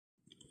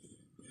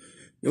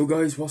Yo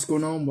guys, what's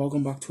going on?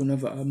 Welcome back to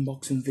another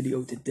unboxing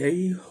video.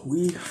 Today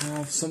we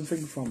have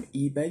something from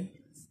eBay,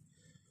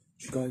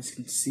 which you guys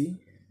can see.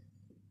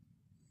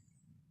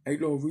 8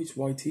 Little Reach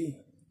YT.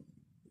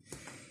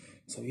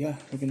 So yeah,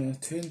 we're gonna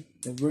turn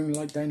the ring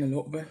light down a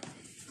little bit.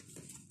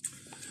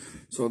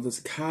 So there's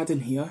a card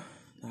in here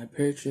that I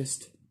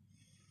purchased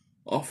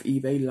off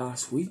eBay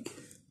last week.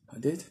 I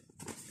did.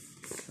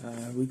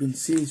 We can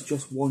see it's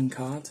just one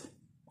card.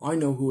 I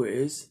know who it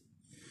is.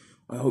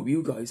 I hope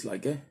you guys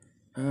like it.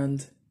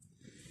 And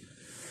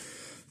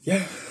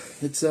yeah,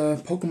 it's a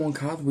Pokemon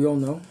card, we all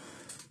know,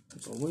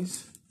 as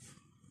always.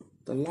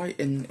 The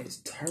lighting is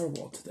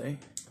terrible today.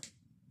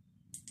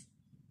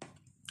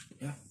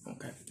 Yeah,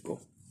 okay,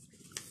 cool.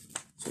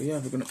 So yeah,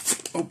 we're gonna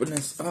open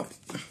this up.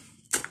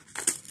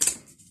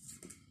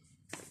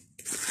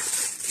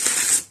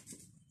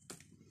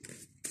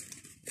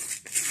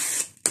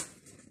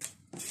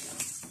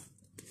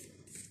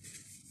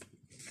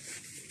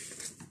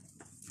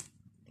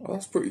 Oh,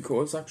 that's pretty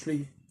cool. It's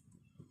actually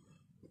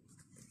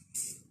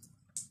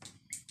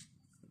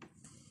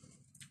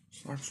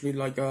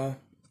like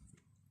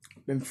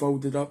been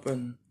folded up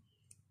and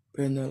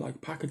put in the like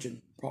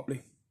packaging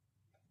properly.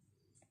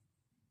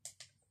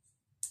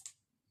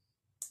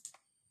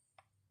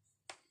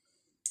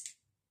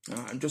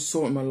 I'm just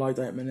sorting my light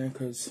out a minute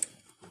because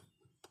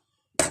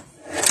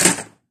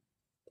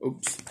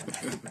oops.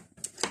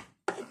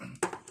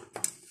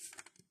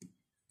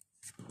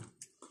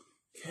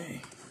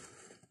 Okay.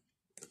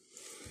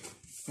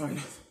 Right.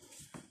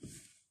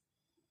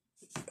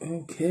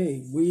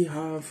 Okay, we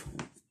have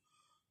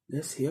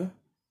this here.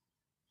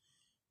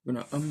 I'm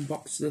gonna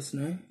unbox this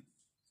now.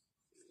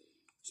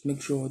 Just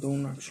make sure I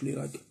don't actually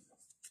like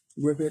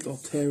rip it or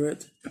tear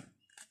it.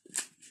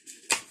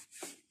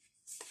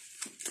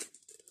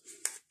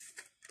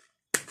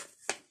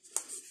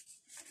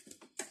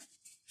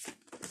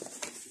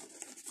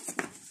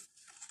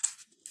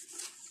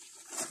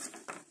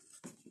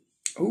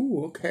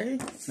 Oh, okay.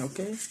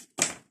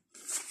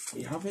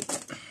 We have it.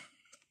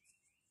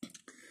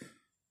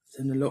 It's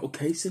in a little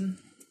casing.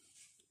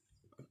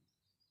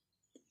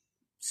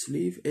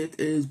 Sleeve. It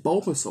is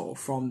Bulbasaur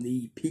from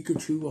the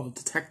Pikachu or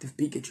Detective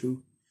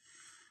Pikachu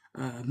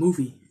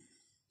movie.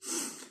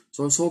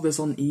 So I saw this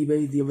on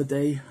eBay the other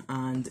day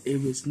and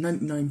it was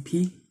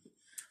 99p.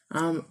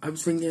 I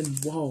was thinking,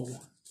 wow,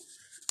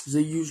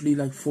 they're usually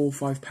like £4 or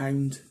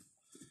 £5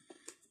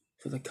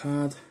 for the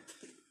card.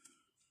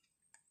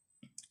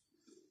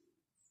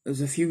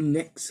 There's a few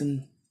nicks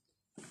and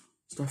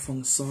stuff on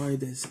the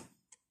side. There's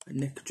a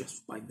nick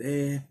just by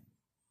there.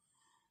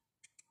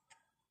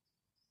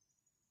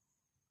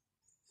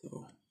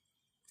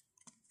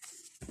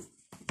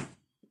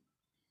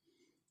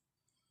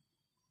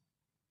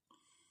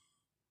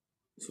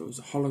 So it's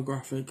a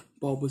holographic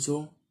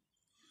Bulbasaur.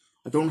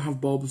 I don't have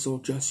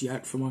Bulbasaur just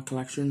yet for my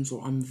collection, so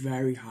I'm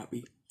very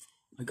happy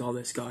I got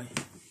this guy.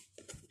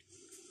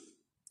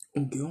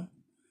 Okay.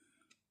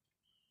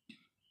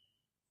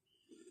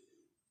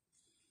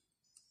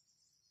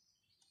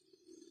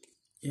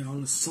 Yeah,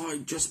 on the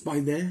side, just by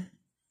there,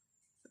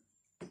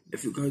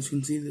 if you guys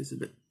can see, there's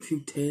a few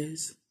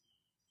tears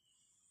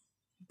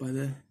by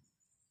there.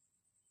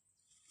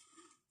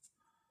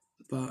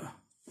 But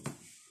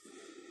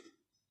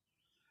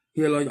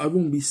yeah, like I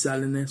won't be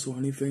selling this or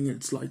anything.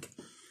 It's like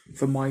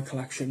for my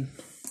collection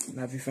and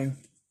everything.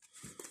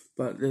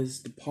 But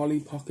there's the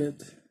Polly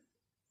Pocket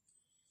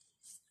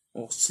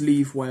or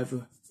sleeve,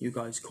 whatever you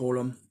guys call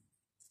them.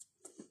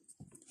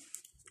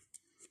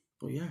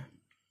 But yeah,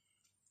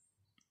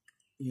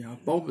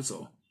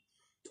 Bulbasaur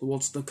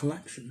towards the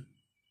collection.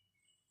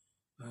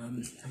 Let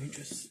me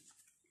just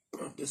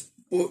grab this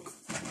book.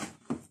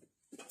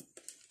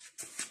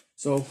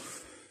 So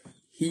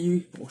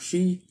he or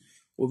she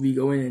will be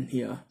going in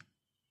here.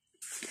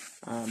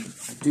 I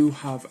do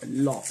have a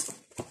lot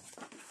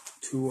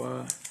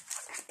to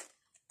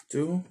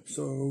do,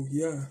 so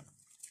yeah.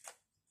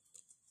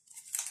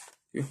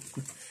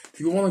 If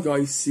you want to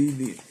guys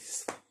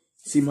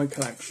see my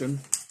collection,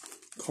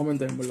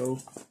 comment down below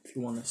if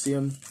you want to see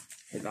them.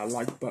 Hit that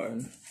like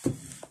button.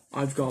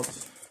 I've got,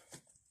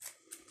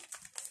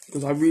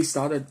 because I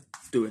restarted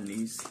doing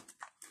these.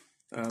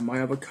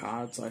 My other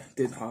cards I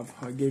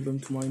gave them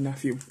to my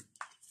nephew.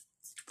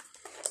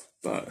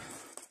 But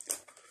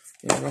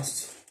yeah,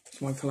 that's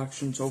my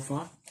collection so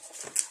far.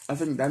 I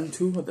think them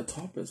two at the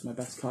top is my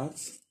best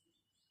cards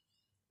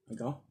I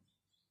got.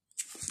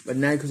 But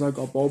now because I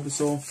got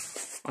Bulbasaur,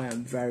 I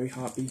am very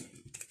happy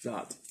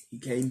that he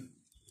came.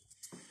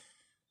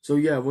 So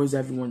yeah, what is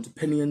everyone's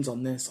opinions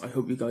on this? I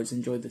hope you guys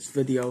enjoyed this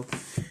video.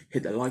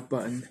 Hit the like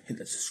button, hit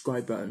the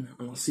subscribe button,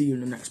 and I'll see you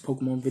in the next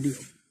Pokemon video.